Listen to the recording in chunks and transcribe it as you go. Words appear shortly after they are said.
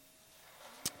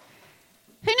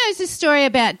knows the story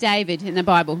about David in the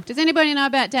Bible? Does anybody know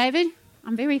about David?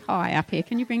 I'm very high up here.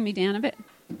 Can you bring me down a bit?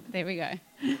 There we go.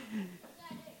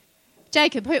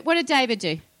 Jacob, what did David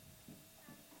do?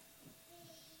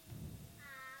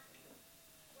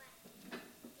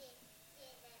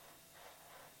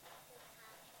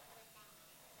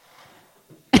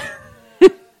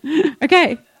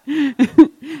 Okay.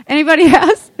 Anybody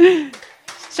else?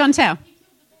 Chantel.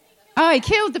 Oh, he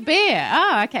killed the bear.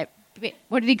 Oh, okay.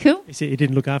 What did he kill? He said he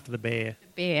didn't look after the bear.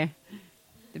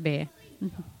 The bear.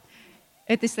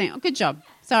 At this thing. Oh, good job.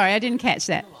 Sorry, I didn't catch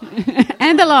that.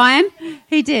 And the lion.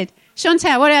 He did.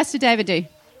 Chantal, what else did David do?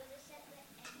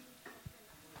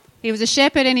 He was a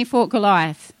shepherd and he fought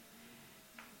Goliath.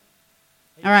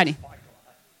 Alrighty.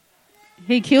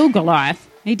 He killed Goliath.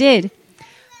 He did.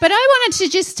 But I wanted to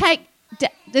just take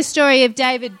the story of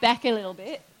David back a little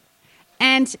bit.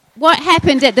 And what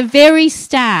happened at the very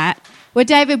start where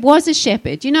David was a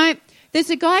shepherd. You know, there's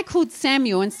a guy called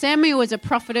Samuel, and Samuel was a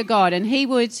prophet of God, and he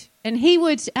would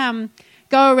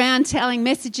go around telling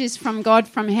messages from God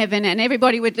from heaven, and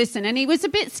everybody would listen. And he was a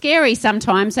bit scary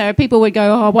sometimes, so people would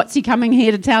go, oh, what's he coming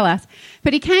here to tell us?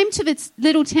 But he came to this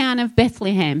little town of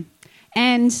Bethlehem,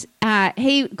 and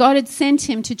God had sent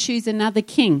him to choose another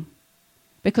king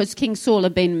because King Saul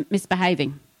had been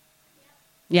misbehaving.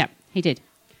 Yeah, he did.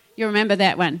 You remember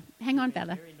that one. Hang on,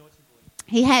 Bella.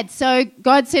 He had. So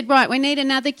God said, right, we need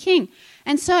another king.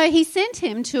 And so he sent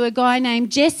him to a guy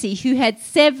named Jesse who had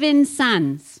 7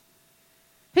 sons.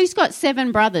 Who's got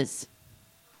 7 brothers?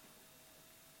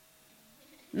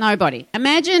 Nobody.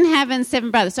 Imagine having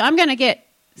 7 brothers. So I'm going to get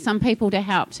some people to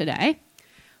help today.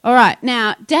 All right.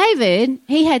 Now, David,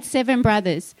 he had 7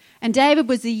 brothers, and David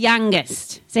was the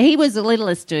youngest. So he was the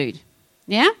littlest dude.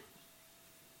 Yeah?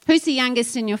 Who's the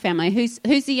youngest in your family? Who's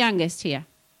the youngest here?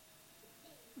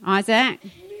 Isaac?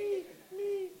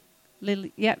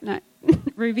 Lily? Yep, no.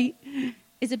 Ruby?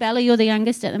 Isabella, you're the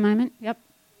youngest at the moment? Yep.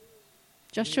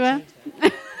 Joshua?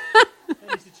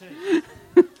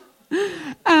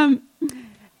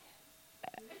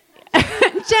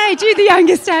 Jade, you're the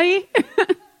youngest, are you?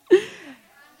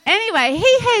 Anyway,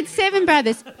 he had 7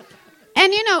 brothers.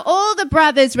 And, you know, all the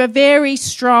brothers were very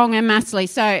strong and muscly.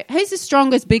 So who's the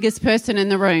strongest, biggest person in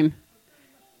the room?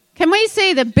 Can we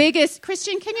see the biggest?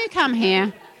 Christian, can you come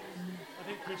here? I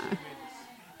think Christian wins.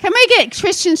 Can we get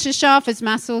Christian to show off his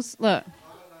muscles? Look.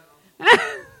 Just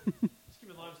give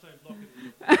me a limestone block.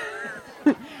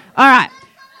 All right.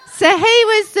 So he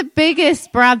was the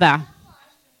biggest brother.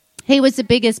 He was the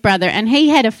biggest brother, and he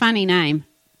had a funny name.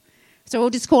 So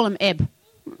we'll just call him Eb.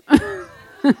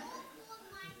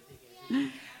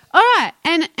 All right,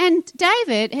 and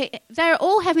David, they were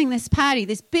all having this party,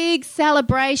 this big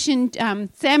celebration.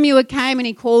 Samuel came and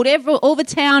he called all the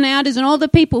town elders and all the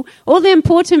people, all the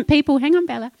important people. Hang on,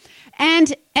 Bella.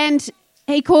 And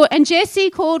Jesse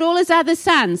called all his other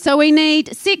sons. So we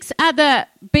need 6 other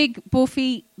big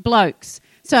buffy blokes.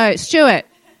 So Stuart,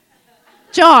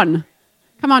 John,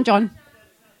 come on, John.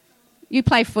 You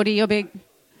play footy, you're big.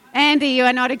 Andy, you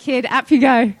are not a kid. Up you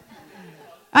go.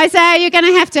 Isaiah, you're going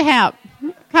to have to help.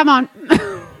 Come on.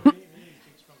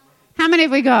 How many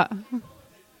have we got?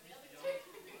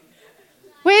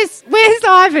 Where's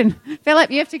Ivan? Philip,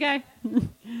 you have to go.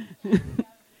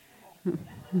 All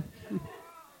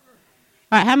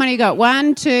right, how many you got?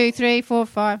 1, 2, 3, 4,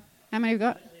 5. How many have we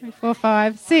got? 3, 4,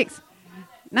 5, 6.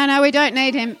 No, we don't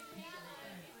need him.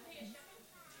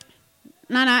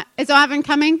 No. Is Ivan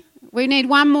coming? We need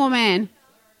one more man.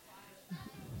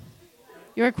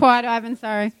 You're quiet, Ivan,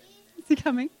 sorry. Is he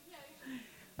coming?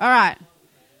 All right,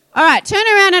 turn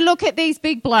around and look at these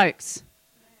big blokes.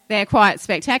 They're quite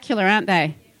spectacular, aren't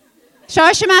they? Show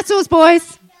us your muscles,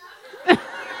 boys.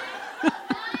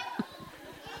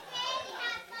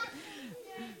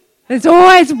 There's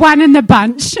always one in the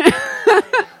bunch.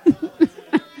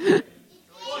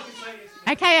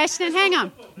 Okay, Ashton, hang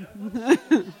on.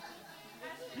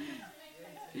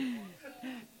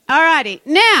 All righty,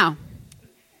 now...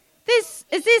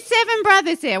 Is there 7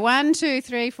 brothers there? 1, 2,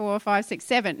 3, 4, 5, 6,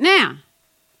 7. Now,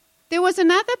 there was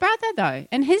another brother, though,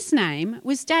 and his name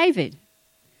was David.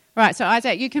 Right, so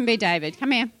Isaac, you can be David.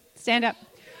 Come here. Stand up.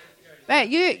 But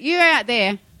you're out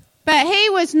there. But he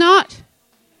was not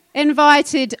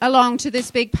invited along to this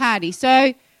big party.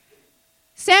 So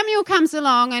Samuel comes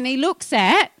along and he looks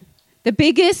at the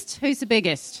biggest. Who's the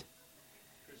biggest?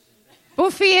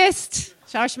 Buffiest.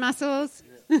 Show us your muscles.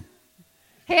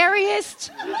 Hairiest.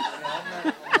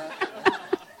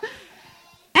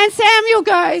 And Samuel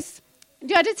goes,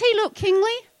 does he look kingly?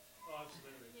 Oh,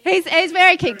 absolutely. He's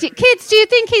very kingly. Kids, do you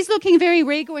think he's looking very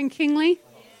regal and kingly?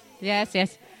 Yes.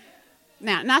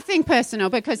 Now, nothing personal,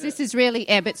 because this is really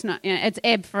Eb. It's not. It's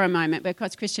Eb for a moment,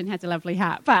 because Christian has a lovely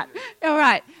heart. But all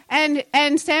right,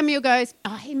 and Samuel goes,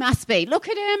 "Oh, he must be. Look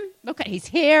at him. Look at he's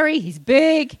hairy. He's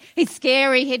big. He's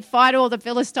scary. He'd fight all the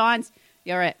Philistines.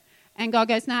 You're it." And God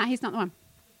goes, "Nah, he's not the one."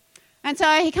 And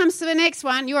so he comes to the next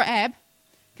one. You're Ab.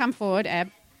 Come forward, Ab.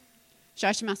 Show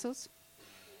us your muscles.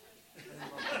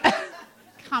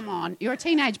 Come on, you're a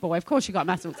teenage boy. Of course you got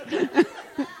muscles.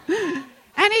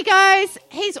 And he goes,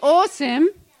 he's awesome.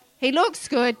 He looks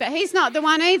good, but he's not the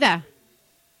one either.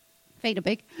 Feet are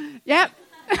big. Yep.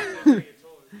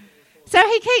 So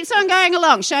he keeps on going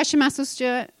along. Show us your muscles,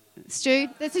 Stuart. Stu,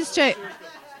 this is Stu.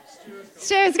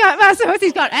 Stuart's got muscles.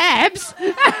 He's got abs.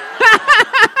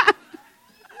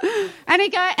 And he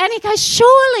goes,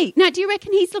 surely. Now, do you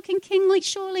reckon he's looking kingly?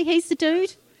 Surely he's the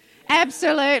dude?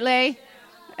 Absolutely.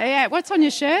 Yeah, what's on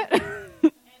your shirt?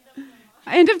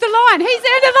 End of the line. He's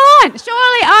end of the line.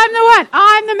 Surely I'm the one.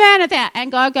 I'm the man of that.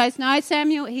 And God goes, no,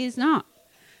 Samuel, he's not.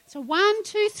 So 1,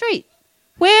 2, 3.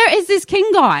 Where is this king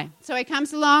guy? So he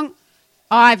comes along.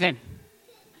 Ivan,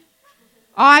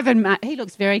 he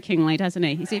looks very kingly, doesn't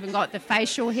he? He's even got the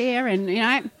facial hair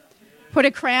and, put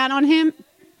a crown on him.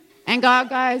 And God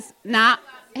goes, nah,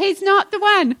 he's not the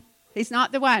one. He's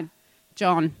not the one.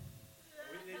 John.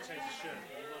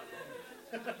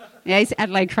 Yeah, he's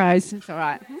Adelaide Crows. It's all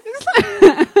right.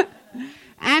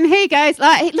 And he goes,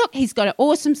 look, he's got an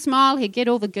awesome smile. He'd get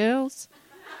all the girls.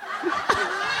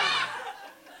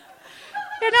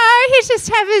 He just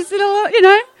have his little,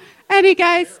 and he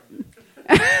goes,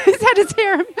 he's had his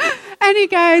harem. And he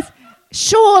goes,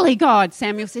 surely, God,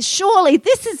 Samuel says, surely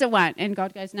this is the one. And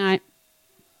God goes, no.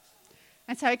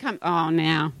 And so he comes,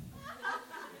 now.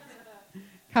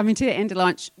 Coming to the end of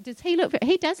lunch. Does he look,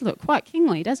 he does look quite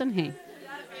kingly, doesn't he?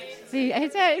 He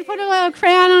put a little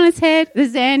crown on his head. This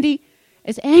is Andy.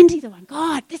 Is Andy the one?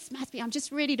 God, this must be. I'm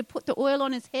just ready to put the oil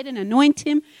on his head and anoint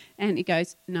him. And he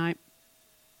goes, no.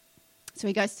 So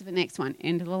he goes to the next one,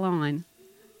 end of the line.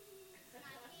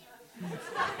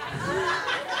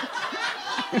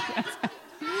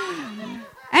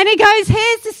 And he goes,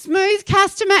 here's the smooth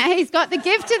customer. He's got the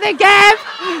gift of the gab.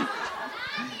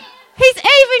 He's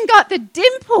even got the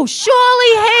dimple.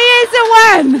 Surely he is the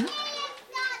one.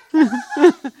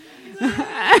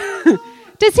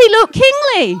 Does he look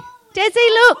kingly? Does he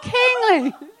look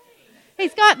kingly?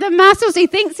 He's got the muscles. He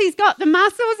thinks he's got the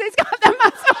muscles. He's got the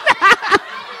muscles.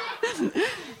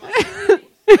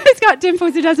 He's got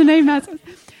dimples. He doesn't need muscles.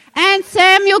 And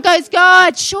Samuel goes,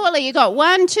 God, surely you got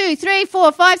 1, 2, 3,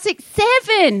 4, 5, 6,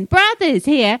 7 brothers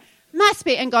here. Must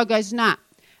be. And God goes, nah.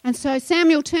 And so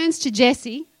Samuel turns to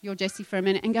Jesse. You're Jesse for a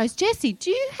minute. And goes, Jesse, do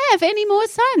you have any more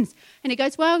sons? And he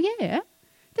goes, well, yeah.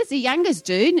 There's the youngest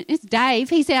dude. It's Dave.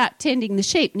 He's out tending the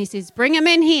sheep. And he says, bring him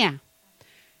in here.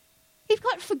 He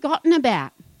got forgotten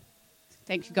about.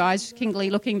 Thank you, guys. Kingly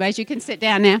looking, but you can sit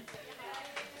down now.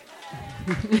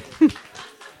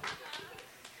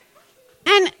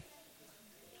 And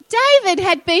David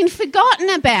had been forgotten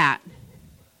about.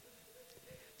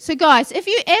 So, guys, if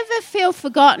you ever feel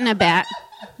forgotten about,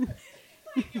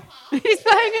 he's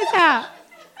playing his harp.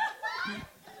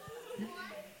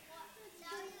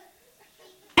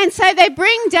 And so they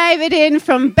bring David in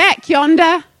from back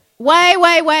yonder, way,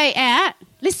 way, way out.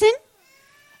 Listen.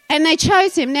 And they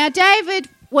chose him. Now, David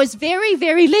was very,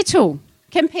 very little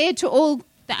compared to all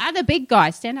the other big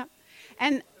guys. Stand up.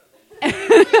 And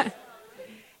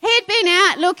he'd been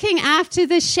out looking after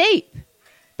the sheep.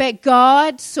 But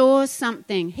God saw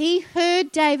something. He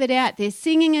heard David out there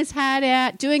singing his heart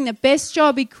out, doing the best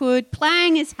job he could,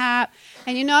 playing his harp.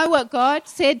 And you know what God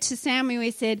said to Samuel? He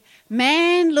said,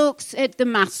 man looks at the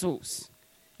muscles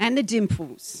and the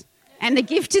dimples and the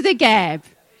gift of the gab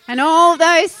and all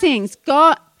those things.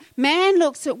 Man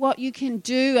looks at what you can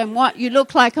do and what you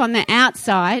look like on the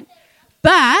outside.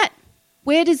 But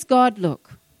where does God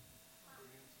look?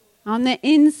 On the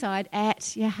inside,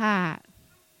 at your heart.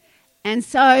 And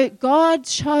so God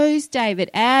chose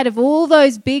David out of all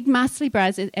those big muscly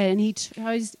brothers, and he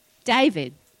chose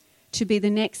David to be the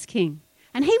next king.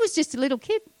 And he was just a little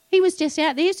kid. He was just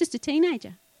out there. He was just a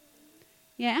teenager.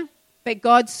 Yeah? But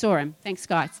God saw him. Thanks,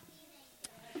 guys.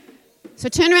 So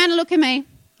turn around and look at me.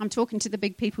 I'm talking to the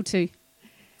big people too.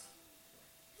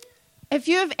 If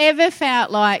you've ever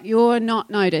felt like you're not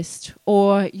noticed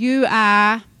or you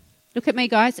are, look at me,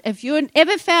 guys. If you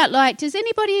ever felt like, does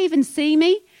anybody even see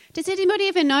me? Does anybody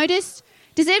ever notice?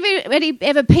 Does anybody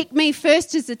ever pick me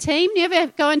first as a team? You ever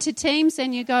go into teams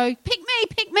and you go,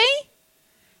 pick me,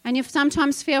 and you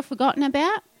sometimes feel forgotten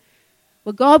about?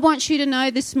 Well, God wants you to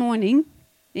know this morning,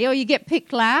 or you get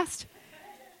picked last,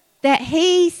 that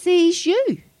he sees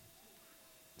you.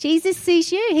 Jesus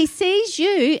sees you. He sees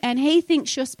you and he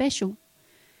thinks you're special.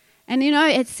 And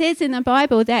it says in the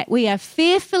Bible that we are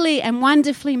fearfully and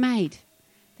wonderfully made.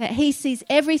 That he sees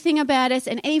everything about us,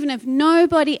 and even if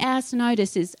nobody else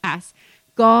notices us,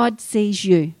 God sees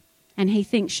you and he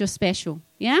thinks you're special.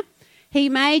 Yeah? He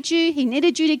made you, he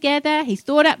knitted you together, he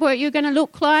thought up what you're going to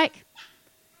look like.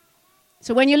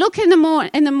 So when you look in the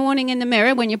morning in the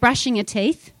mirror, when you're brushing your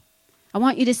teeth, I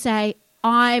want you to say,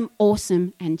 I'm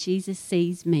awesome and Jesus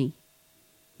sees me.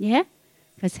 Yeah?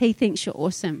 Because he thinks you're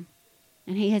awesome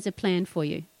and he has a plan for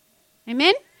you.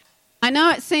 Amen? I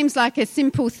know it seems like a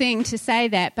simple thing to say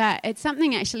that, but it's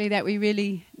something actually that we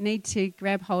really need to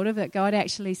grab hold of, that God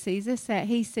actually sees us, that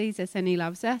he sees us and he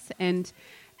loves us, and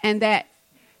that,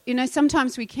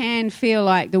 sometimes we can feel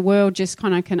like the world just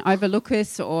kind of can overlook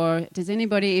us, or does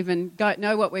anybody even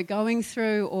know what we're going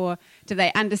through, or do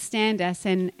they understand us?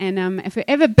 And if we've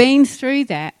ever been through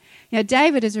that,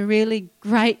 David is a really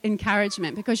great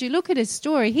encouragement, because you look at his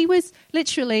story, he was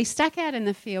literally stuck out in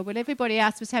the field when everybody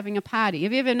else was having a party.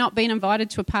 Have you ever not been invited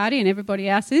to a party and everybody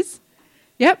else is?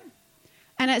 Yep.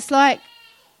 And it's like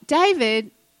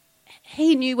David,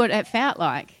 he knew what it felt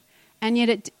like, and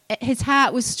yet his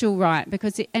heart was still right,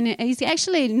 because he's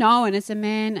actually known as a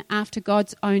man after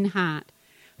God's own heart,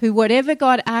 who whatever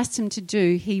God asked him to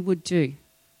do, he would do.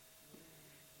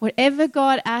 Whatever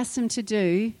God asked him to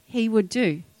do, he would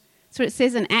do. That's what it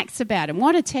says in Acts about him.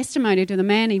 What a testimony to the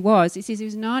man he was. It says he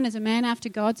was known as a man after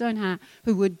God's own heart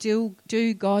who would do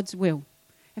God's will.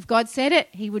 If God said it,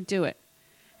 he would do it.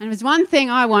 And there's one thing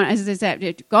I want is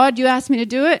that, God, you asked me to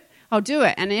do it, I'll do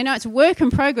it. And, it's a work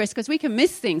in progress, because we can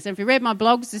miss things. And if you read my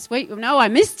blogs this week, you'll know I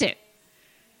missed it.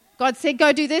 God said,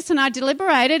 go do this, and I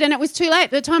deliberated, and it was too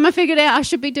late. By the time I figured out I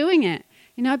should be doing it.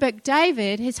 But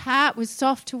David, his heart was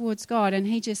soft towards God, and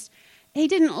he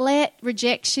didn't let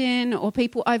rejection or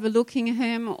people overlooking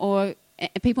him or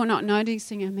people not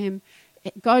noticing him.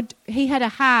 God, he had a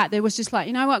heart that was just like,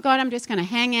 you know what, God, I'm just going to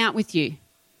hang out with you.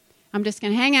 I'm just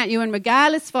going to hang out with you, and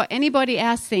regardless of what anybody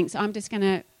else thinks, I'm just going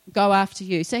to go after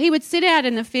you. So he would sit out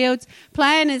in the fields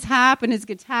playing his harp and his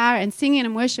guitar and singing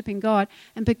and worshipping God,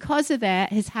 and because of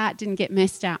that, his heart didn't get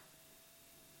messed up.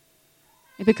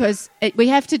 Because we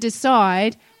have to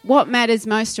decide what matters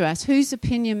most to us. Whose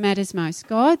opinion matters most,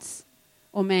 God's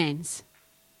or man's?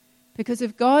 Because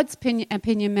if God's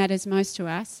opinion matters most to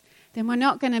us, then we're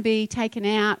not going to be taken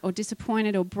out or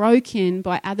disappointed or broken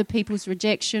by other people's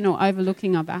rejection or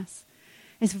overlooking of us.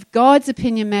 If God's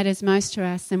opinion matters most to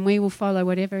us, then we will follow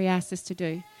whatever he asks us to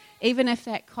do, even if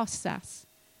that costs us.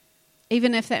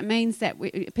 Even if that means that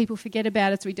people forget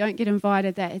about us, we don't get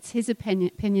invited, that it's his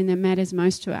opinion that matters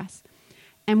most to us.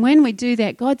 And when we do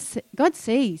that, God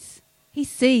sees. He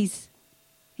sees.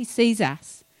 He sees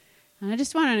us. And I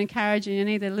just want to encourage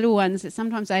you, the little ones, that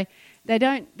sometimes they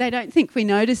don't think we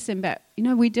notice them, but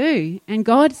we do. And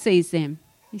God sees them.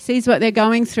 He sees what they're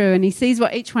going through, and he sees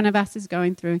what each one of us is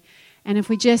going through. And if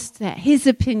that his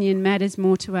opinion matters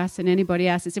more to us than anybody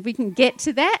else's, if we can get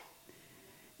to that,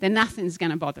 then nothing's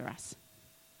going to bother us.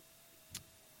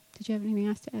 Did you have anything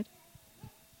else to add?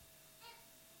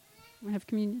 We'll have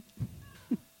communion.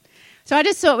 So I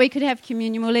just thought we could have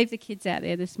communion. We'll leave the kids out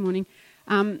there this morning.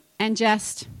 And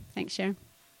thanks, Sharon.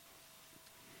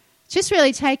 Just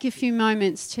really take a few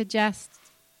moments to just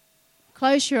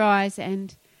close your eyes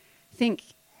and think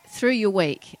through your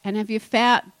week. And if you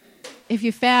felt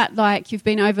like you've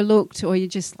been overlooked, or you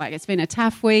just like it's been a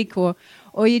tough week, or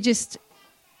you just,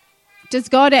 does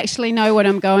God actually know what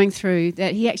I'm going through?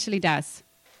 That he actually does.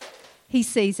 He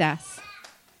sees us.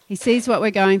 He sees what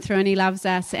we're going through, and he loves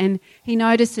us, and he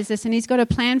notices us, and he's got a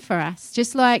plan for us.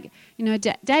 Just like,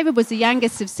 David was the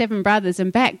youngest of 7 brothers,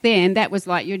 and back then that was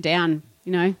like you're down,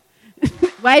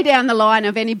 way down the line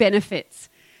of any benefits.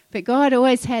 But God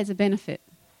always has a benefit.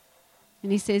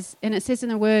 And he says, and it says in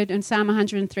the word in Psalm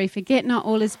 103, forget not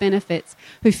all his benefits,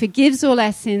 who forgives all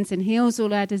our sins and heals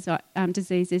all our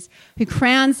diseases, who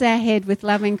crowns our head with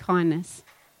loving kindness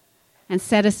and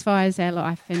satisfies our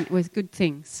life with good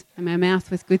things, and our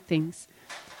mouth with good things.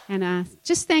 And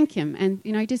just thank him. And,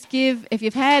 just give, if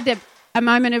you've had a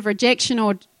moment of rejection,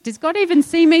 or does God even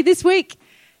see me this week?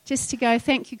 Just to go,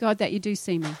 thank you, God, that you do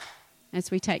see me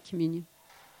as we take communion.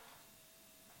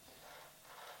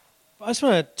 I just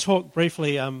want to talk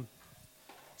briefly, so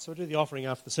we'll do the offering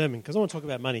after the sermon, because I want to talk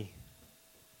about money.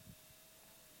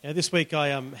 This week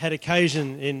I had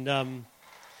occasion in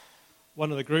one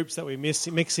of the groups that we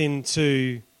mix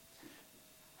into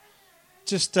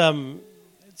just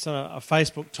it's a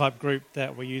Facebook type group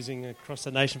that we're using across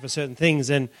the nation for certain things,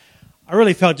 and I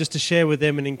really felt just to share with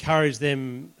them and encourage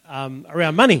them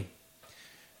around money.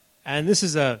 And this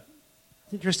is a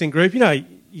Interesting group. You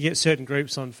get certain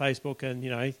groups on Facebook and,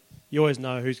 you always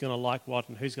know who's going to like what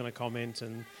and who's going to comment.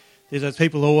 And there's those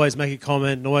people who always make a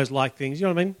comment and always like things. You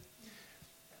know what I mean?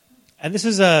 And this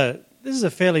is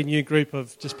a fairly new group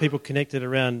of just people connected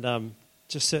around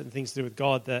just certain things to do with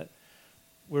God that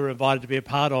we're invited to be a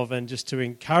part of and just to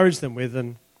encourage them with.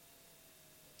 And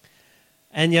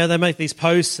they make these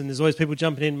posts, and there's always people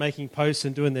jumping in, making posts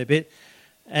and doing their bit.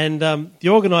 And the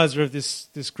organizer of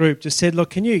this group just said,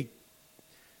 look, can you,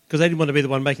 because they didn't want to be the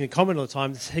one making a comment all the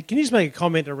time, said, can you just make a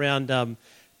comment around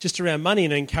just around money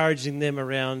and encouraging them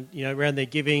around, around their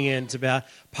giving and about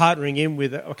partnering in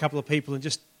with a couple of people and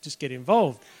just get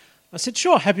involved. I said,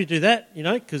 sure, happy to do that,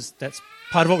 because that's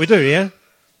part of what we do, yeah?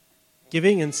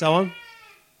 Giving and so on.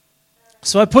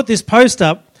 So I put this post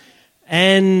up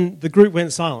and the group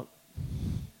went silent.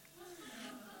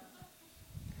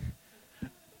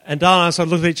 And Dayle and I sort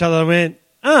of looked at each other and went,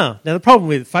 now the problem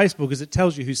with Facebook is it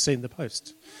tells you who's seen the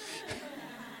post.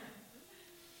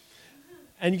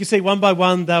 And you can see one by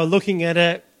one they were looking at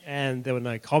it and there were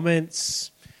no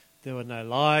comments, there were no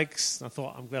likes. I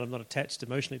thought, I'm glad I'm not attached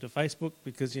emotionally to Facebook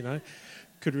because,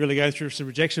 could really go through some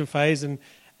rejection phase. And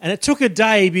it took a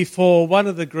day before one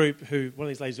of the group, one of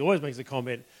these ladies who always makes a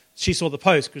comment, she saw the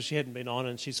post because she hadn't been on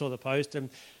and she saw the post.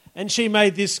 And she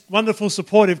made this wonderful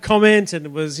supportive comment and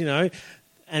it was,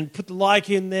 and put the like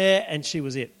in there and she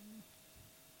was it.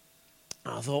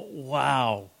 And I thought,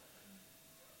 wow.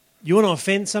 You want to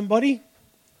offend somebody?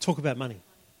 Talk about money.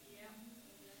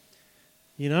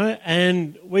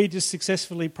 And we just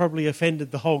successfully probably offended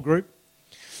the whole group.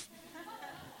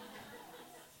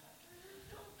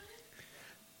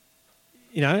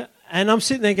 And I'm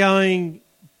sitting there going,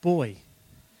 boy,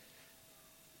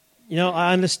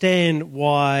 I understand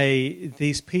why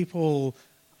these people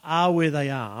are where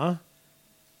they are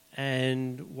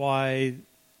and why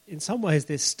in some ways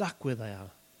they're stuck where they are.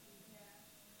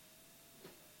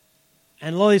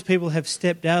 And a lot of these people have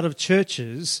stepped out of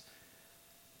churches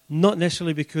not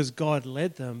necessarily because God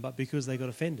led them, but because they got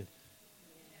offended.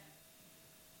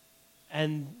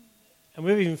 And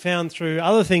we've even found through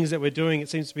other things that we're doing, it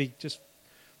seems to be just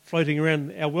floating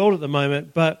around our world at the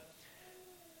moment, but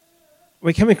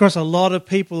we're coming across a lot of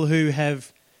people who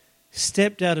have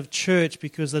stepped out of church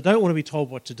because they don't want to be told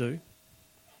what to do.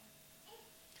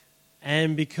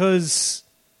 And because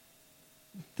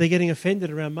they're getting offended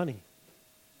around money.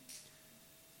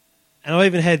 And I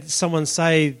even had someone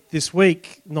say this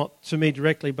week, not to me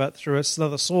directly, but through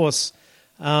another source,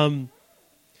 we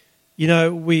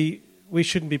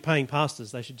shouldn't be paying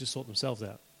pastors. They should just sort themselves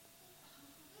out.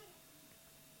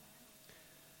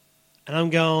 And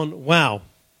I'm going, wow.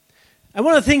 And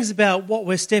one of the things about what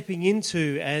we're stepping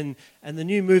into and the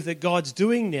new move that God's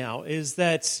doing now is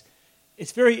that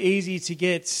it's very easy to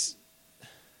get...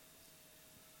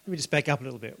 Let me just back up a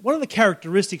little bit. One of the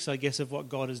characteristics, I guess, of what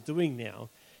God is doing now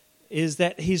is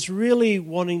that he's really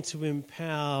wanting to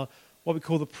empower what we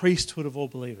call the priesthood of all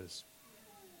believers.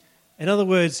 In other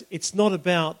words, it's not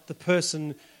about the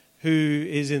person who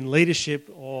is in leadership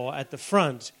or at the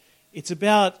front. It's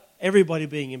about everybody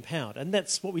being empowered. And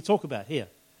that's what we talk about here.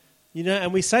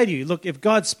 And we say to you, look, if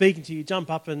God's speaking to you,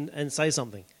 jump up and say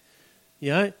something.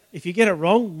 If you get it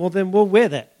wrong, well, then we'll wear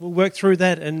that. We'll work through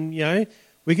that and,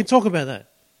 we can talk about that.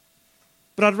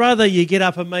 But I'd rather you get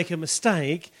up and make a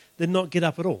mistake than not get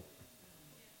up at all.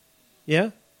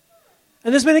 Yeah?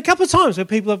 And there's been a couple of times where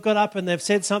people have got up and they've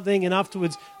said something and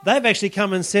afterwards they've actually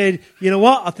come and said, you know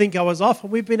what, I think I was off,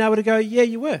 and we've been able to go, yeah,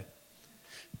 you were.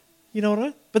 You know what I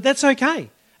mean? But that's okay.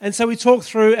 And so we talk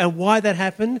through and why that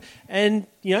happened and,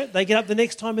 they get up the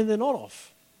next time and they're not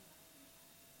off.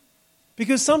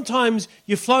 Because sometimes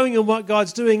you're flowing in what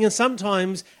God's doing and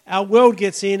sometimes our world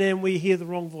gets in and we hear the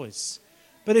wrong voice.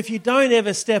 But if you don't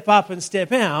ever step up and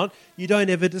step out, you don't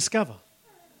ever discover.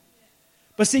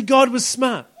 But see, God was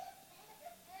smart.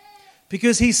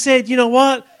 Because he said, you know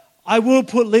what? I will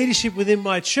put leadership within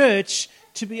my church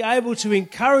to be able to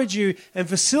encourage you and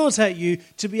facilitate you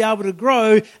to be able to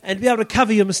grow and to be able to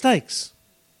cover your mistakes.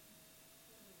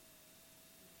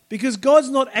 Because God's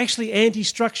not actually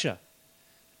anti-structure.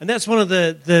 And that's one of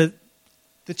the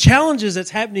challenges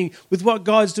that's happening with what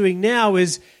God's doing now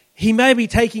is he may be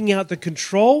taking out the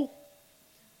control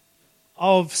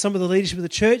of some of the leadership of the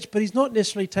church, but he's not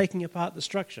necessarily taking apart the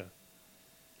structure.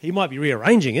 He might be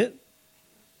rearranging it.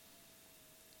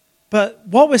 But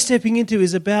what we're stepping into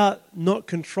is about not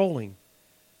controlling.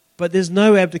 But there's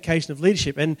no abdication of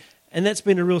leadership. And that's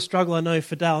been a real struggle, I know,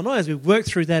 for Dayle and I, as we've worked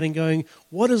through that and going,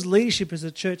 what does leadership as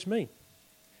a church mean?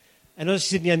 And I was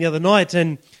sitting down the other night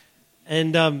and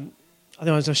I think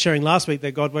I was sharing last week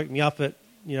that God woke me up at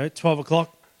 12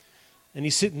 o'clock and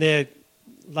he's sitting there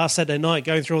last Saturday night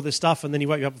going through all this stuff, and then he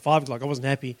woke me up at 5 o'clock. I wasn't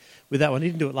happy with that one. He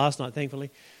didn't do it last night, thankfully.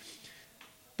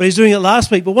 But he's doing it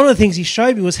last week. But one of the things he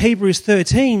showed me was Hebrews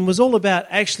 13 was all about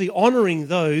actually honouring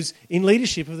those in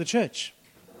leadership of the church.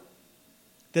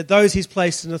 That those he's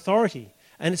placed in authority.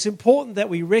 And it's important that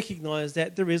we recognise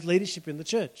that there is leadership in the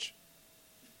church.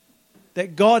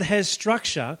 That God has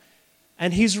structure,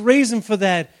 and his reason for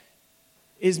that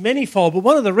is manifold, but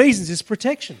one of the reasons is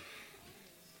protection.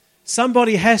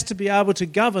 Somebody has to be able to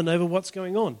govern over what's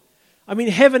going on. I mean,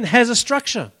 heaven has a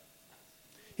structure.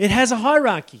 It has a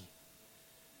hierarchy.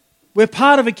 We're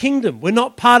part of a kingdom. We're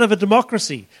not part of a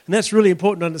democracy. And that's really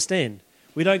important to understand.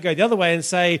 We don't go the other way and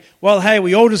say, well, hey,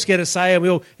 we all just get a say.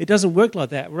 And it doesn't work like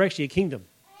that. We're actually a kingdom.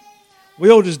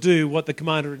 We all just do what the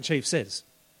commander-in-chief says.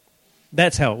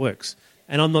 That's how it works.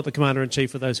 And I'm not the commander-in-chief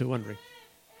for those who are wondering.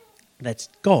 That's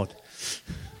God.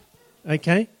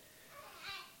 Okay?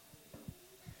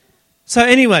 So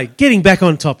anyway, getting back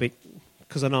on topic,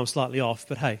 because I know I'm slightly off,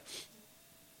 but hey.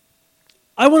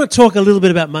 I want to talk a little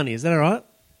bit about money. Is that all right?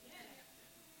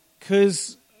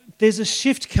 Because there's a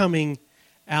shift coming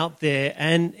out there,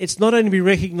 and it's not only to be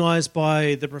recognised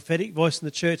by the prophetic voice in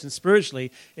the church and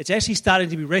spiritually, it's actually starting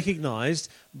to be recognised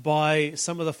by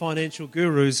some of the financial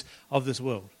gurus of this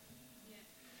world.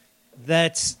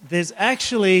 That there's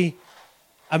actually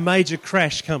a major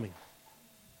crash coming.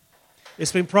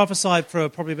 It's been prophesied for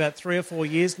probably about 3 or 4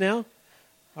 years now,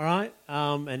 all right?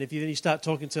 And if you start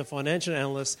talking to financial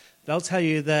analysts, they'll tell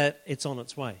you that it's on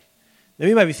its way. Now,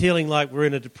 you may be feeling like we're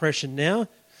in a depression now.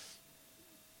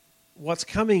 What's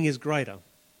coming is greater.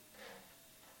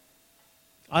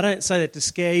 I don't say that to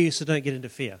scare you, so don't get into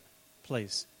fear,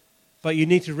 please. But you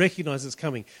need to recognise it's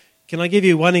coming. Can I give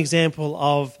you one example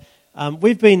of...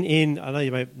 we've been in, I know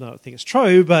you may not think it's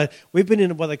true, but we've been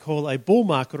in what they call a bull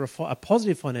market or a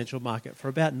positive financial market for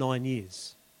about 9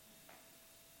 years.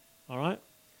 All right?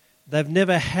 They've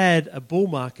never had a bull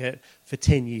market for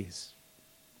 10 years.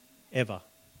 Ever.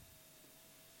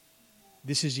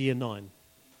 This is year 9.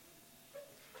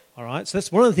 All right? So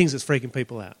that's one of the things that's freaking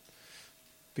people out.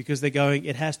 Because they're going,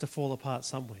 it has to fall apart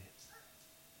somewhere.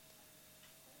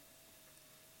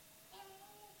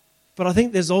 But I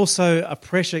think there's also a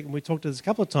pressure, and we talked about this a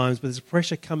couple of times, but there's a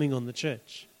pressure coming on the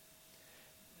church.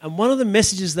 And one of the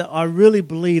messages that I really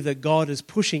believe that God is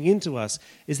pushing into us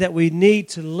is that we need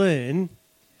to learn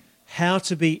how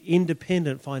to be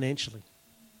independent financially.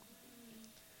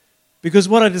 Because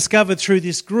what I discovered through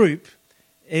this group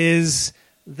is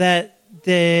that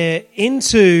they're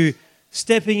into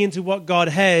stepping into what God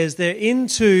has. They're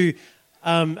into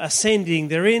ascending.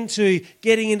 They're into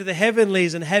getting into the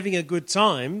heavenlies and having a good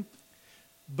time.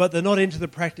 But they're not into the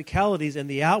practicalities and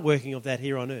the outworking of that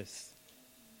here on earth.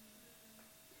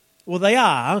 Well, they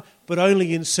are, but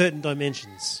only in certain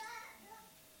dimensions.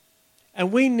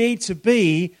 And we need to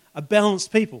be a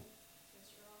balanced people.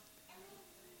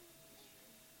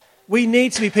 We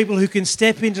need to be people who can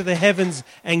step into the heavens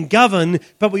and govern,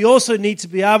 but we also need to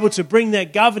be able to bring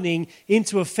that governing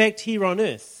into effect here on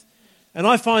earth. And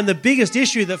I find the biggest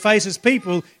issue that faces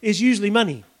people is usually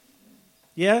money.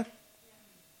 Yeah?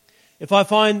 If I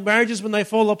find marriages when they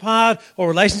fall apart or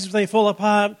relationships when they fall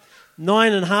apart,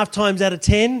 9.5 times out of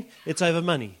 10, it's over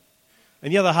money.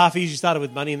 And the other half usually started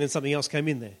with money and then something else came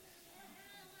in there.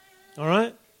 All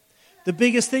right? The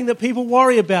biggest thing that people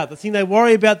worry about, the thing they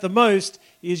worry about the most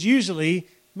is usually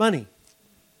money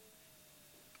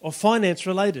or finance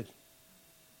related.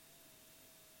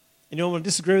 Anyone want to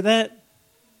disagree with that?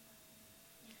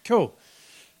 Cool.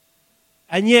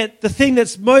 And yet the thing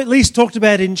that's least talked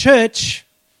about in church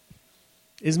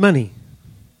is money.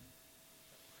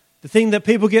 The thing that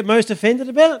people get most offended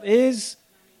about is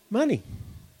money.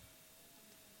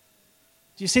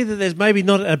 Do you see that there's maybe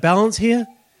not a balance here?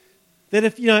 That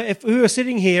if we were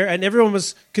sitting here and everyone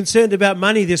was concerned about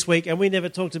money this week and we never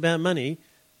talked about money,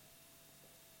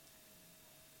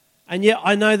 and yet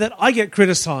I know that I get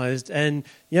criticised and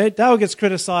Dayle gets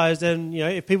criticised, and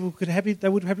if people they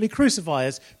would happily crucify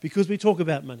us because we talk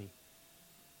about money.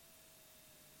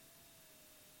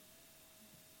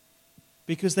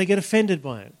 Because they get offended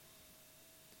by it.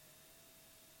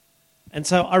 And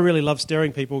so I really love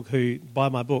staring people who buy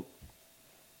my book,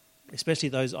 especially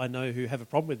those I know who have a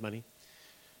problem with money.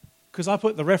 Because I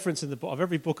put the reference in the book of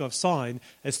every book I've signed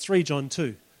as 3 John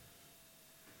 2,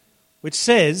 which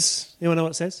says, anyone know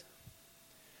what it says?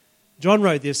 John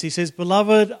wrote this. He says,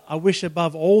 "Beloved, I wish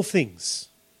above all things."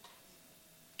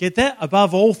 Get that?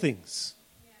 Above all things.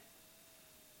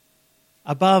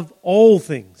 Above all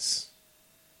things.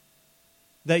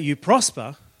 That you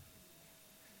prosper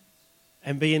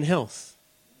and be in health,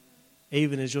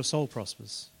 even as your soul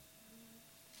prospers.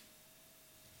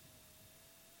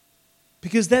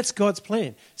 Because that's God's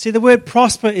plan. See, the word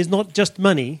prosper is not just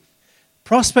money.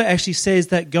 Prosper actually says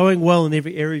that going well in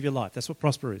every area of your life. That's what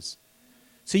prosper is.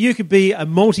 So you could be a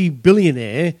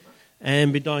multi-billionaire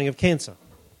and be dying of cancer.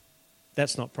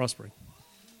 That's not prospering.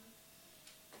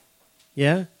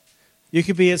 Yeah? You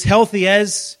could be as healthy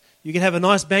as, you could have a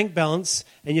nice bank balance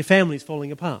and your family's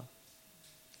falling apart.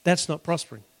 That's not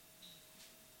prospering.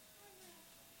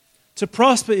 To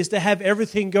prosper is to have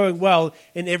everything going well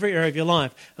in every area of your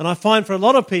life. And I find for a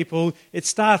lot of people, it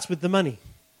starts with the money.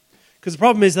 Because the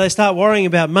problem is they start worrying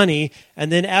about money,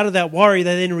 and then out of that worry,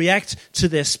 they then react to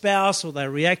their spouse or they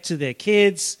react to their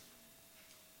kids,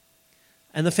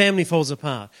 and the family falls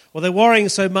apart. Or they're worrying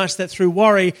so much that through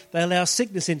worry, they allow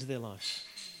sickness into their life.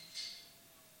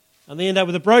 And they end up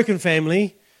with a broken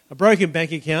family, a broken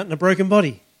bank account, and a broken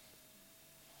body.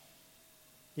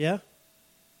 Yeah?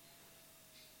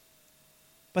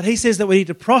 But he says that we need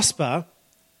to prosper,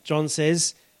 John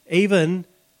says, even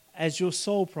as your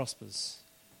soul prospers.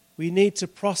 We need to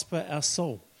prosper our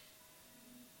soul.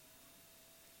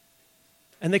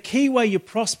 And the key way you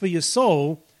prosper your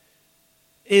soul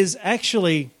is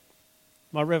actually,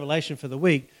 my revelation for the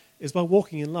week, is by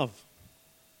walking in love.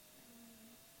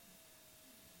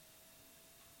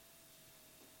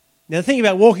 Now the thing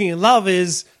about walking in love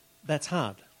is, that's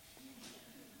hard.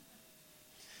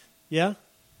 Yeah?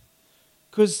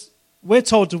 Because we're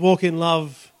told to walk in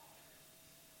love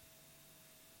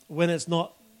when it's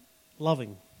not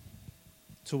loving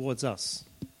towards us.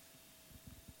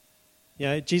 You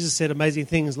know, Jesus said amazing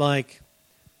things like,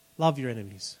 love your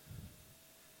enemies.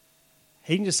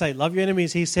 He didn't just say, love your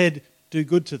enemies. He said, do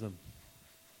good to them.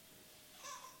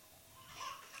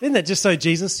 Isn't that just so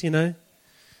Jesus, you know?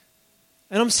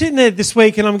 And I'm sitting there this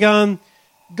week and I'm going,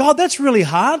 God, that's really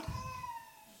hard.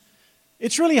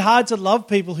 It's really hard to love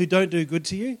people who don't do good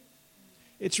to you.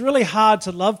 It's really hard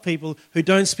to love people who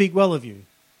don't speak well of you.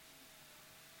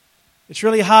 It's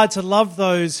really hard to love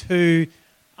those who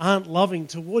aren't loving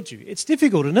towards you. It's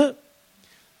difficult, isn't it?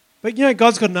 But you know,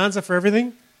 God's got an answer for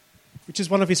everything, which is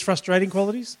one of his frustrating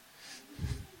qualities.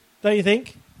 Don't you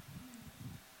think?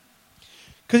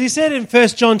 Because he said in 1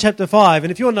 John chapter 5,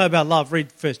 and if you want to know about love, read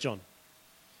 1 John.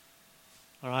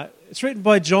 All right? It's written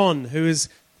by John, he's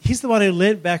the one who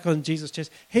leant back on Jesus'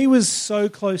 chest. He was so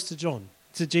close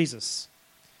to Jesus.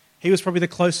 He was probably the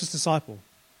closest disciple.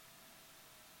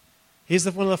 He's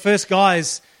one of the first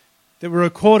guys that were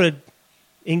recorded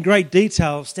in great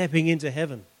detail stepping into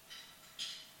heaven.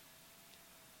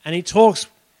 And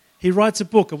he writes a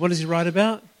book, and what does he write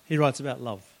about? He writes about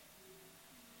love.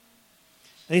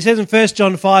 And he says in 1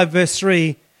 John 5 verse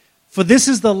 3, for this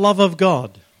is the love of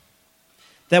God,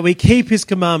 that we keep his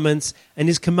commandments, and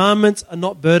his commandments are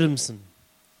not burdensome.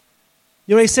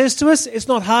 You know what he says to us? It's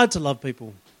not hard to love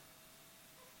people.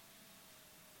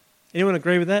 Anyone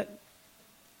agree with that?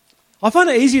 I find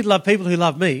it easier to love people who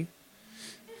love me.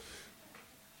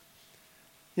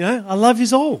 You know, I love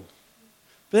you all.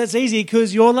 But that's easy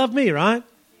because you all love me, right?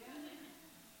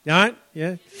 Yeah. Right?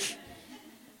 Yeah.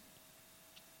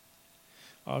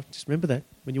 Oh, just remember that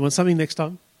when you want something next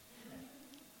time.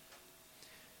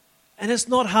 And it's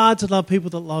not hard to love people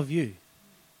that love you.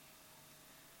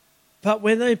 But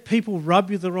when people rub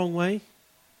you the wrong way,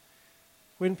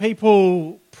 when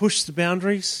people push the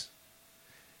boundaries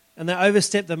and they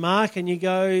overstep the mark and you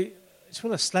go, I just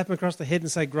want to slap them across the head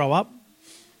and say, grow up.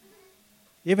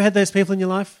 You ever had those people in your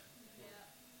life?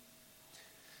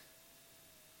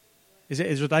 Is there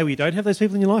a day where you don't have those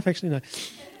people in your life? Actually, no.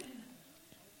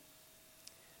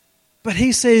 But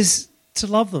he says to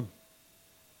love them.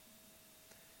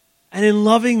 And in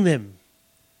loving them,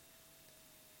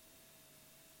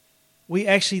 we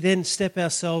actually then step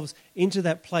ourselves into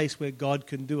that place where God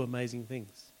can do amazing things.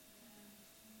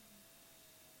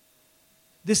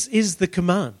 This is the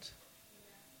command.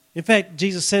 In fact,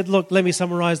 Jesus said, look, let me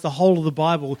summarize the whole of the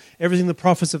Bible, everything the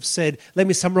prophets have said. Let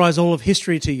me summarize all of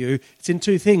history to you. It's in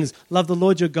two things. Love the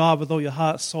Lord your God with all your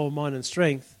heart, soul, mind, and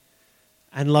strength.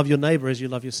 And love your neighbor as you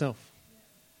love yourself.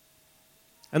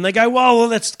 And they go, well,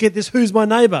 let's get this. Who's my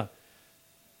neighbor?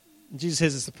 And Jesus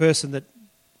says it's the person that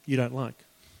you don't like.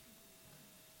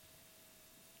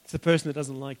 It's the person that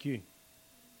doesn't like you.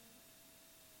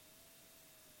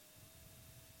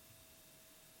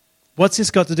 What's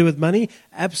this got to do with money?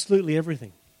 Absolutely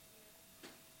everything.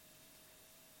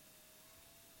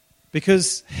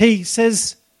 Because he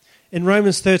says in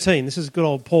Romans 13, this is good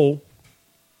old Paul.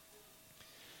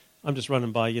 I'm just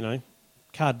running by,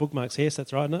 card bookmarks here, so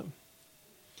that's right, isn't it?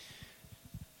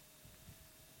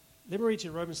 Let me read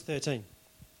you Romans 13.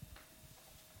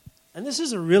 And this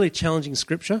is a really challenging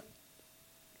scripture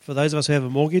for those of us who have a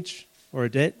mortgage or a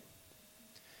debt.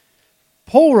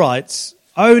 Paul writes,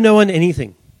 owe no one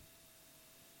anything.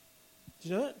 Do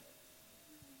you know that?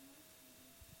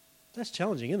 That's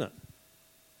challenging, isn't it?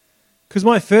 Because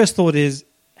my first thought is,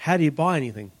 how do you buy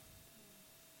anything?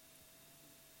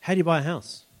 How do you buy a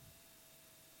house?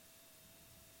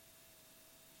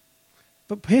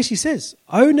 But here she says,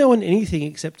 owe no one anything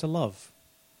except to love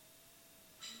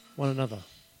one another.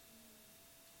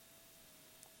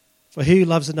 For he who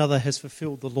loves another has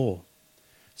fulfilled the law.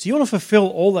 So you want to fulfill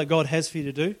all that God has for you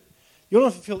to do? You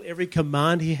want to fulfill every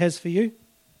command he has for you?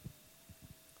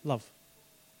 Love.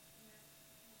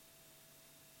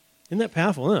 Isn't that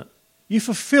powerful, isn't it? You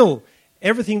fulfill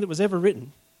everything that was ever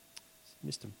written.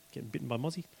 Missed him, getting bitten by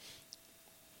Mozzie.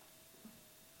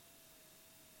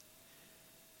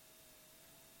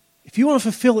 If you want to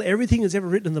fulfill everything that's ever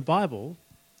written in the Bible,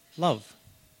 love.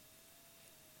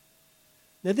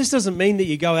 Now, this doesn't mean that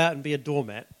you go out and be a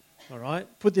doormat, all right?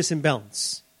 Put this in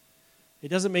balance. It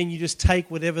doesn't mean you just take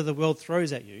whatever the world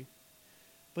throws at you.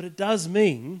 But it does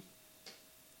mean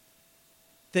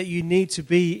that you need to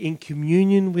be in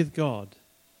communion with God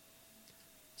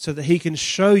so that he can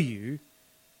show you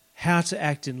how to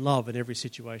act in love in every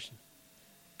situation.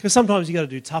 Because sometimes you got to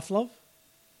do tough love.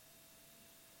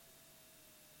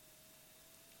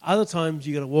 Other times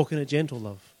you got to walk in a gentle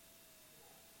love.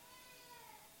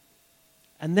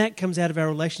 And that comes out of our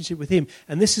relationship with him.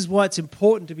 And this is why it's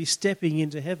important to be stepping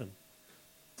into heaven.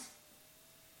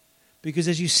 Because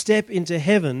as you step into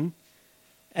heaven,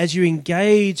 as you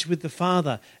engage with the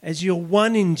Father, as you're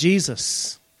one in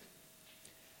Jesus,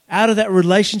 out of that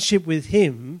relationship with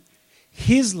him,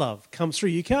 his love comes through.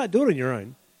 You can't do it on your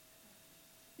own.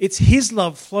 It's his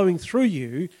love flowing through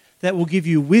you that will give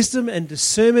you wisdom and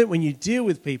discernment when you deal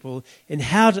with people in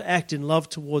how to act in love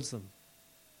towards them.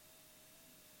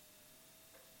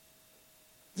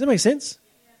 Does that make sense?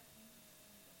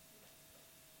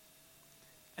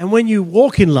 And when you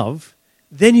walk in love,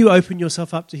 then you open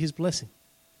yourself up to his blessing.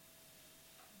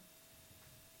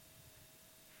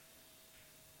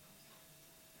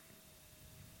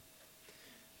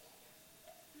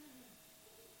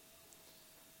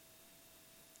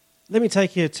 Let me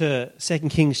take you to 2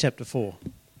 Kings chapter 4.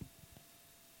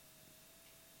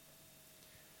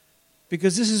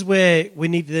 Because this is where we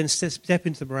need to then step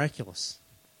into the miraculous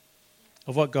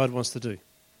of what God wants to do.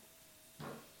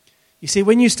 You see,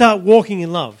 when you start walking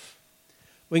in love,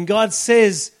 when God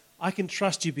says, I can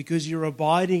trust you because you're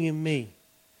abiding in me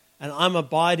and I'm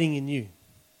abiding in you.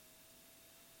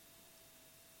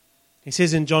 He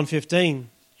says in John 15,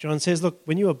 John says, look,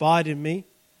 when you abide in me,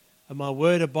 and my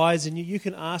word abides in you, you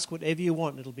can ask whatever you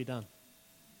want and it'll be done.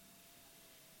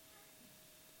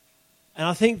 And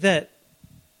I think that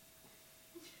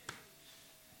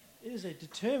it is a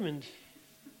determined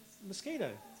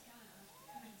mosquito.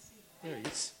 There he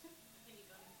is.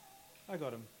 I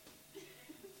got him.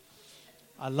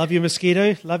 I love you,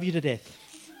 mosquito. Love you to death.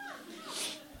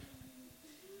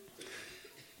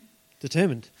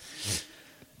 Determined.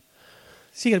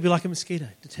 So you got to be like a mosquito,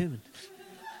 determined.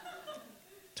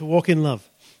 To walk in love.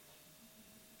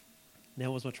 Now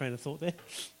what was my train of thought there?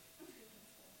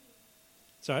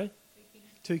 Sorry?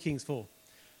 2 Kings 4.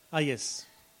 Ah, yes.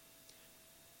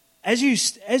 As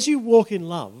you walk in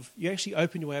love, you actually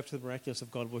open your way up to the miraculous of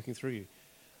God working through you.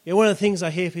 You know, one of the things I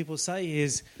hear people say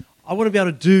is, I want to be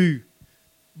able to do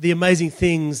the amazing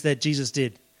things that Jesus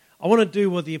did. I want to do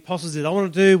what the apostles did. I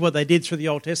want to do what they did through the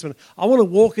Old Testament. I want to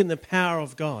walk in the power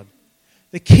of God.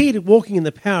 The key to walking in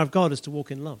the power of God is to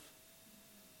walk in love.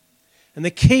 And the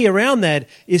key around that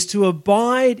is to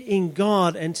abide in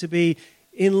God and to be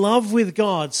in love with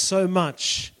God so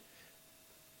much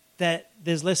that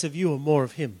there's less of you and more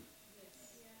of him.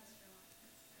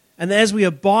 And as we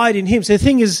abide in him, so the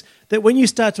thing is that when you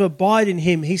start to abide in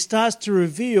him, he starts to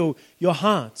reveal your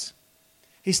heart.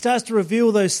 He starts to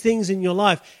reveal those things in your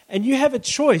life. And you have a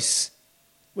choice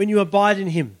when you abide in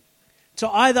him to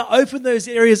either open those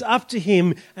areas up to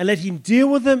him and let him deal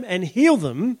with them and heal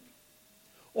them,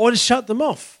 or to shut them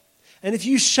off. And if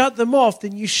you shut them off,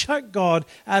 then you shut God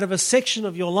out of a section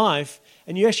of your life,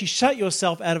 and you actually shut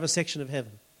yourself out of a section of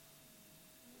heaven.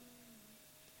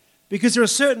 Because there are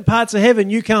certain parts of heaven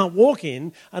you can't walk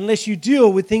in unless you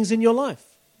deal with things in your life.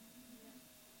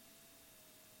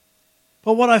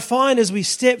 But what I find as we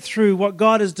step through what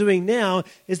God is doing now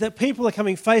is that people are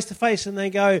coming face to face and they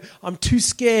go, I'm too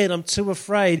scared, I'm too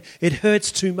afraid, it hurts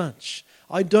too much.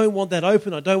 I don't want that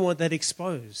open, I don't want that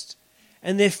exposed.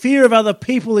 And their fear of other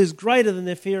people is greater than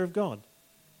their fear of God.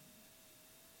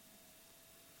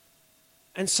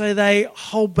 And so they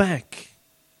hold back.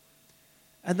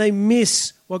 And they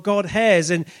miss what God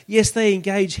has. And yes, they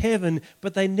engage heaven,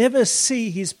 but they never see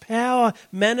his power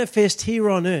manifest here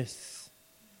on earth.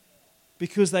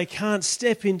 because they can't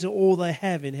step into all they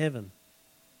have in heaven.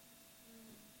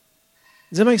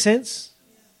 Does that make sense?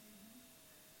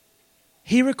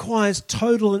 He requires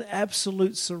total and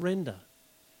absolute surrender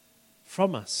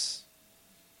from us.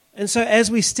 And so as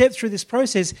we step through this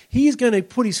process, he is going to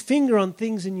put his finger on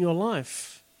things in your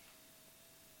life.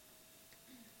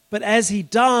 But as he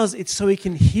does, it's so he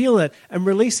can heal it and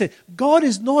release it. God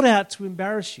is not out to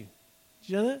embarrass you.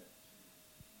 Do you know that?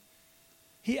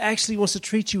 He actually wants to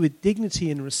treat you with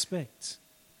dignity and respect.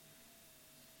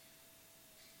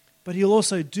 But he'll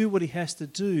also do what he has to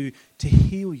do to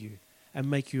heal you and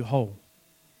make you whole.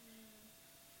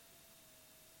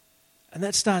 And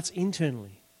that starts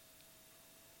internally,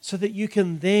 so that you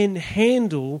can then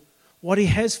handle what he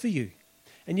has for you.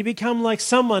 And you become like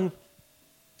someone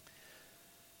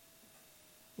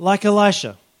like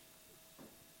Elisha.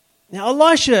 Now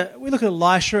Elisha, we look at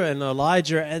Elisha and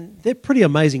Elijah, and they're pretty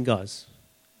amazing guys.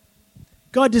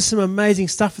 God did some amazing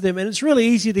stuff for them, and it's really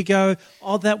easy to go,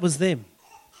 oh, that was them.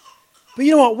 But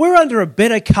you know what? We're under a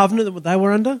better covenant than what they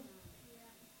were under.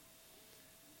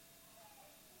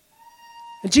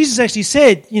 And Jesus actually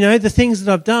said, you know, the things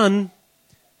that I've done,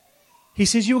 he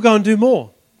says, you'll go and do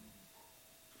more.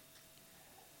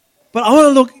 But I want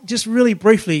to look just really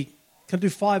briefly, can I do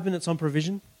 5 minutes on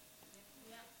provision?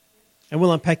 And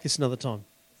we'll unpack this another time.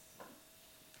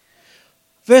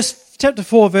 Chapter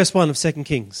 4, verse 1 of 2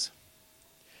 Kings.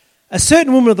 A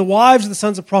certain woman of the wives of the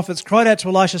sons of prophets cried out to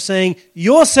Elisha, saying,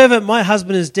 your servant, my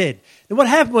husband, is dead. And what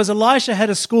happened was Elisha had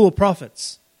a school of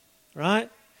prophets, right?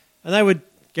 And they would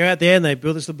go out there and they'd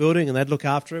build this little building and they'd look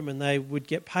after him and they would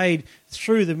get paid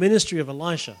through the ministry of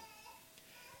Elisha.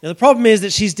 Now the problem is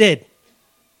that she's dead.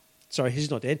 Sorry,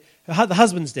 she's not dead. The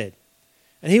husband's dead.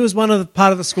 And he was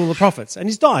part of the school of prophets and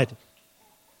he's died.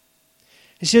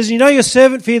 He says, you know, your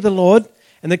servant feared the Lord,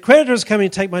 and the creditor is coming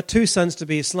to take my 2 sons to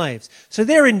be his slaves. So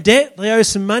they're in debt, they owe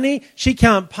some money, she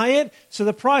can't pay it, so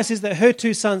the price is that her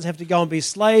 2 sons have to go and be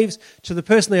slaves to the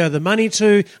person they owe the money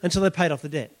to until they paid off the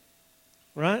debt.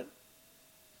 Right?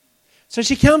 So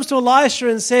she comes to Elisha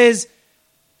and says,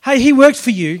 hey, he worked for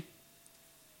you,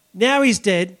 now he's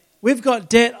dead, we've got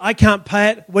debt, I can't pay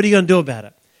it, what are you going to do about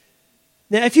it?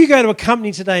 Now if you go to a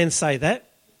company today and say that,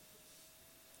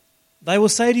 they will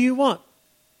say to you what?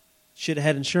 Should have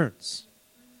had insurance.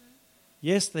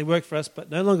 Yes, they work for us, but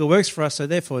no longer works for us, so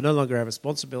therefore no longer have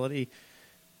responsibility.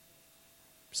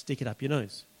 Stick it up your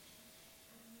nose.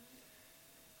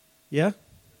 Yeah?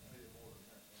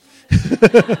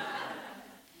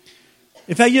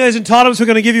 In fact, you know those entitlements we're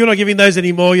going to give you, we're not giving those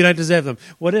anymore, you don't deserve them.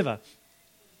 Whatever.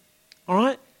 All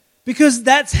right? Because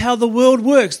that's how the world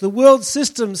works. The world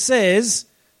system says,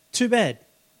 too bad.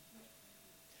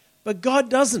 But God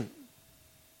doesn't.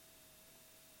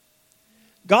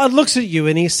 God looks at you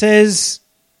and he says,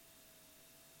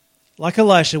 like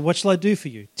Elisha, what shall I do for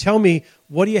you? Tell me,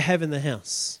 what do you have in the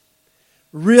house?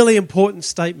 Really important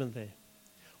statement there.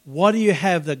 What do you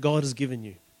have that God has given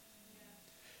you?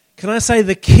 Can I say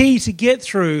the key to get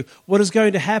through what is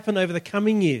going to happen over the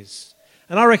coming years?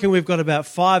 And I reckon we've got about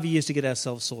 5 years to get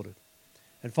ourselves sorted.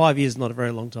 And 5 years is not a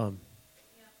very long time.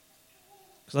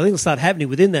 Because I think it'll start happening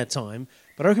within that time.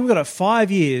 But I reckon we've got 5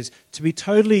 years to be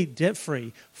totally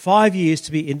debt-free, 5 years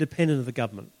to be independent of the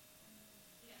government.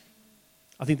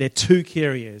 I think they're 2 key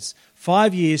areas.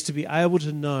 5 years to be able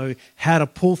to know how to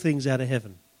pull things out of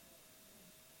heaven.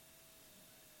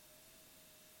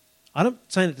 I'm not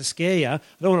saying it to scare you. I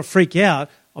don't want to freak out.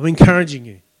 I'm encouraging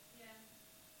you.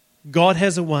 God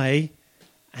has a way,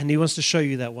 and he wants to show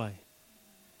you that way.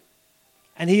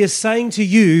 And he is saying to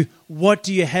you, what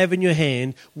do you have in your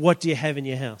hand? What do you have in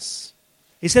your house?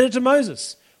 He said it to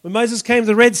Moses. When Moses came to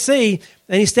the Red Sea,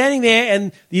 and he's standing there,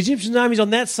 and the Egyptian army's on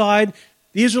that side,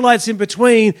 the Israelites in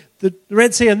between, the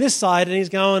Red Sea on this side, and he's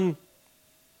going,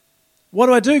 what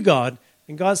do I do, God?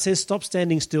 And God says, stop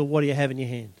standing still. What do you have in your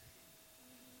hand?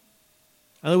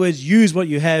 In other words, use what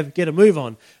you have, get a move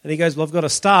on. And he goes, well, I've got a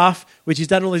staff, which he's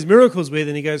done all these miracles with,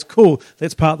 and he goes, cool,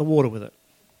 let's part the water with it.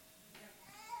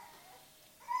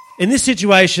 In this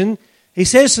situation, he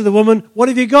says to the woman, what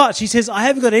have you got? She says, I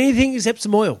haven't got anything except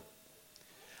some oil.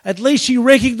 At least she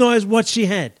recognized what she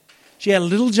had. She had a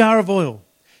little jar of oil.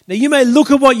 Now, you may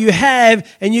look at what you have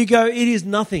and you go, it is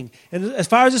nothing. And as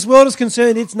far as this world is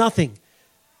concerned, it's nothing.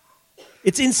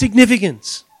 It's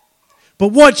insignificant. But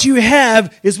what you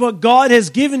have is what God has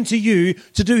given to you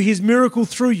to do his miracle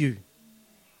through you.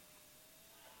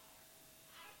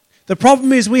 The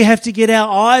problem is we have to get our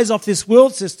eyes off this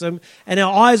world system and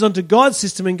our eyes onto God's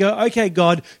system and go, okay,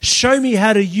 God, show me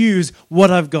how to use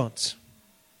what I've got.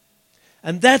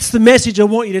 And that's the message I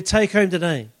want you to take home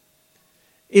today,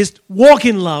 is walk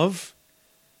in love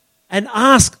and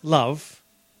ask love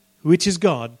which is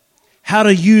God, how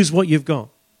to use what you've got.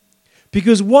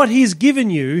 Because what He's given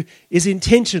you is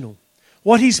intentional.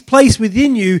 What He's placed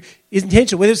within you is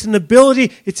intentional. Whether it's an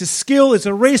ability, it's a skill, it's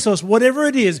a resource, whatever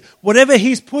it is, whatever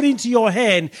He's put into your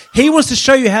hand, He wants to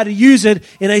show you how to use it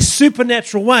in a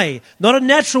supernatural way. Not a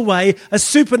natural way, a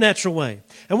supernatural way.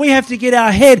 And we have to get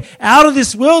our head out of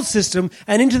this world system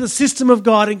and into the system of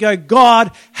God and go,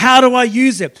 God, how do I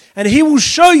use it? And He will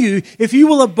show you if you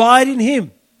will abide in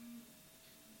Him.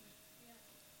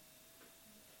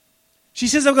 She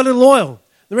says, I've got a little oil.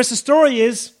 The rest of the story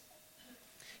is,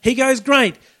 he goes,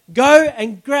 great, go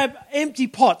and grab empty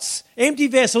pots, empty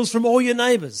vessels from all your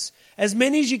neighbours. As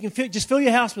many as you can fill, just fill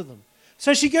your house with them.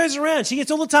 So she goes around, she gets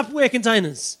all the Tupperware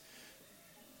containers.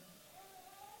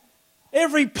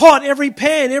 Every pot, every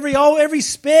pan, every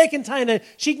spare container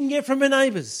she can get from her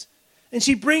neighbours. And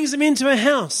she brings them into her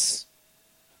house.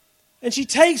 And she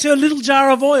takes her little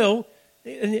jar of oil,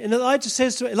 and Elisha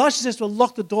says to her,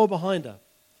 lock the door behind her.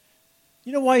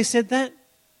 You know why he said that?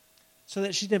 So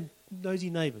that she didn't have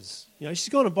nosy neighbours. You know, she's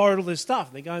gone and borrowed all this stuff,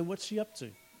 and they're going, what's she up to?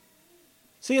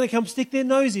 So they're going to come stick their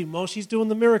nose in while she's doing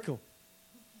the miracle.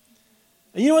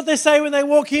 And you know what they say when they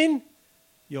walk in?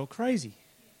 You're crazy.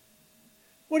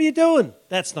 What are you doing?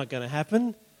 That's not going to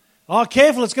happen. Oh,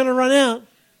 careful, it's going to run out.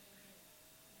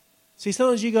 See,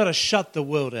 sometimes you've got to shut the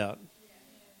world out.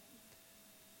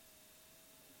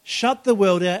 Shut the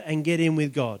world out and get in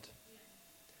with God.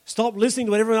 Stop listening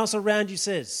to what everyone else around you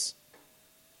says.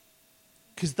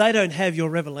 Because they don't have your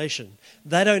revelation.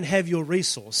 They don't have your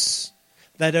resource.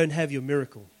 They don't have your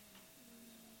miracle.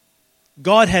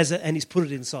 God has it and He's put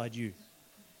it inside you.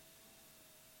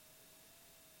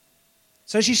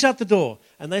 So she shut the door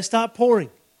and they start pouring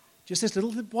just this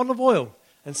little bottle of oil.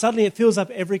 And suddenly it fills up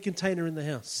every container in the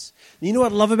house. And you know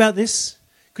what I love about this?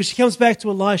 Because she comes back to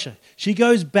Elisha. She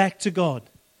goes back to God.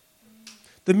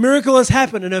 The miracle has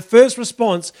happened and her first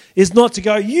response is not to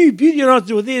go, you beauty, you're not to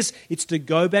do with this. It's to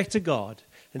go back to God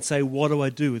and say, what do I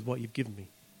do with what you've given me?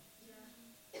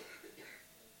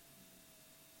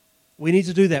 We need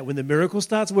to do that. When the miracle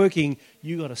starts working,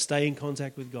 you've got to stay in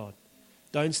contact with God.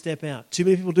 Don't step out. Too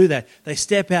many people do that. They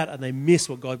step out and they miss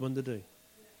what God wanted to do.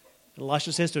 And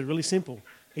Elisha says to her, really simple.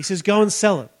 He says, go and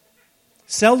sell it.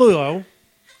 Sell the oil,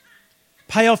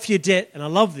 pay off your debt, and I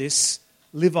love this,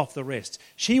 live off the rest.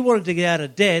 She wanted to get out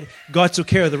of debt. God took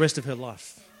care of the rest of her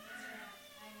life.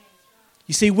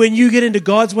 You see, when you get into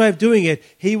God's way of doing it,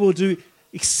 He will do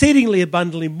exceedingly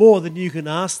abundantly more than you can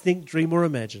ask, think, dream, or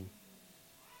imagine.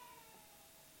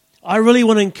 I really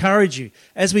want to encourage you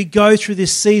as we go through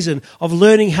this season of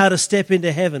learning how to step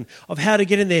into heaven, of how to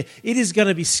get in there. It is going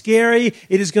to be scary.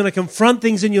 It is going to confront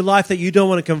things in your life that you don't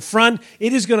want to confront.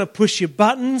 It is going to push your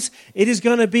buttons. It is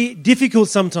going to be difficult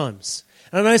sometimes.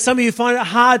 And I know some of you find it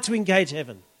hard to engage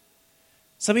heaven.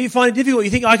 Some of you find it difficult. You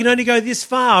think, I can only go this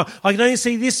far. I can only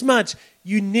see this much.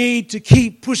 You need to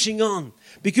keep pushing on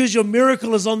because your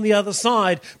miracle is on the other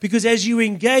side. Because as you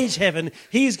engage heaven,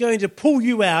 He is going to pull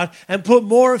you out and put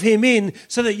more of Him in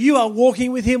so that you are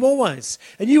walking with Him always.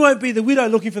 And you won't be the widow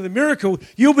looking for the miracle.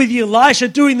 You'll be the Elisha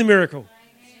doing the miracle.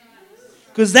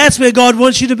 Because that's where God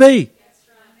wants you to be.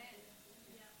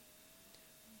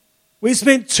 We've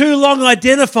spent too long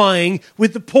identifying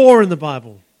with the poor in the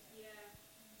Bible.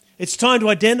 It's time to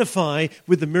identify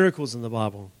with the miracles in the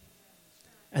Bible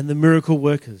and the miracle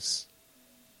workers.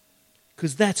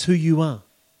 Because that's who you are.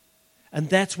 And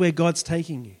that's where God's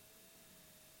taking you.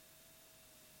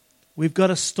 We've got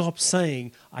to stop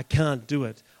saying, I can't do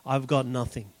it. I've got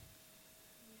nothing.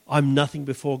 I'm nothing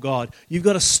before God. You've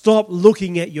got to stop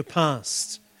looking at your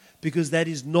past because that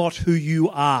is not who you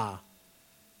are.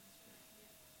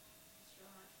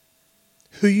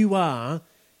 Who you are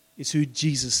is who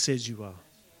Jesus says you are.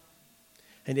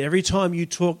 And every time you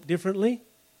talk differently,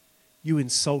 you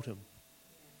insult Him.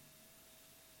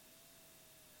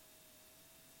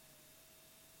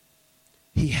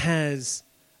 He has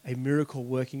a miracle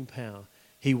working power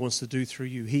He wants to do through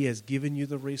you. He has given you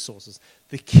the resources.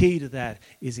 The key to that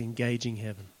is engaging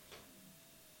heaven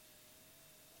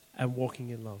and walking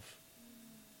in love.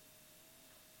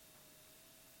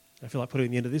 I feel like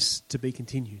putting the end of this to be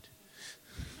continued.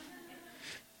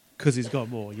 Because He's got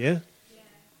more, yeah?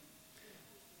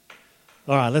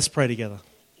 All right, let's pray together.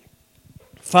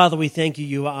 Father, we thank You.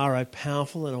 You are a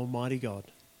powerful and almighty God.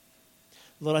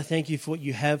 Lord, I thank You for what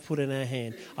You have put in our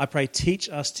hand. I pray, teach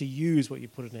us to use what You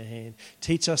put in our hand.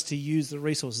 Teach us to use the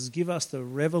resources. Give us the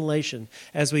revelation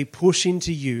as we push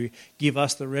into You. Give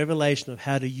us the revelation of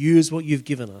how to use what You've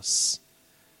given us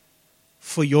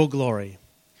for Your glory,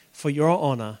 for Your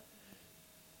honor,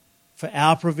 for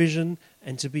our provision,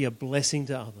 and to be a blessing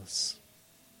to others.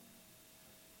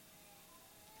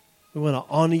 We want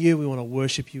to honor you. We want to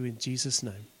worship you in Jesus'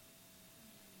 name.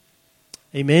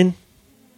 Amen.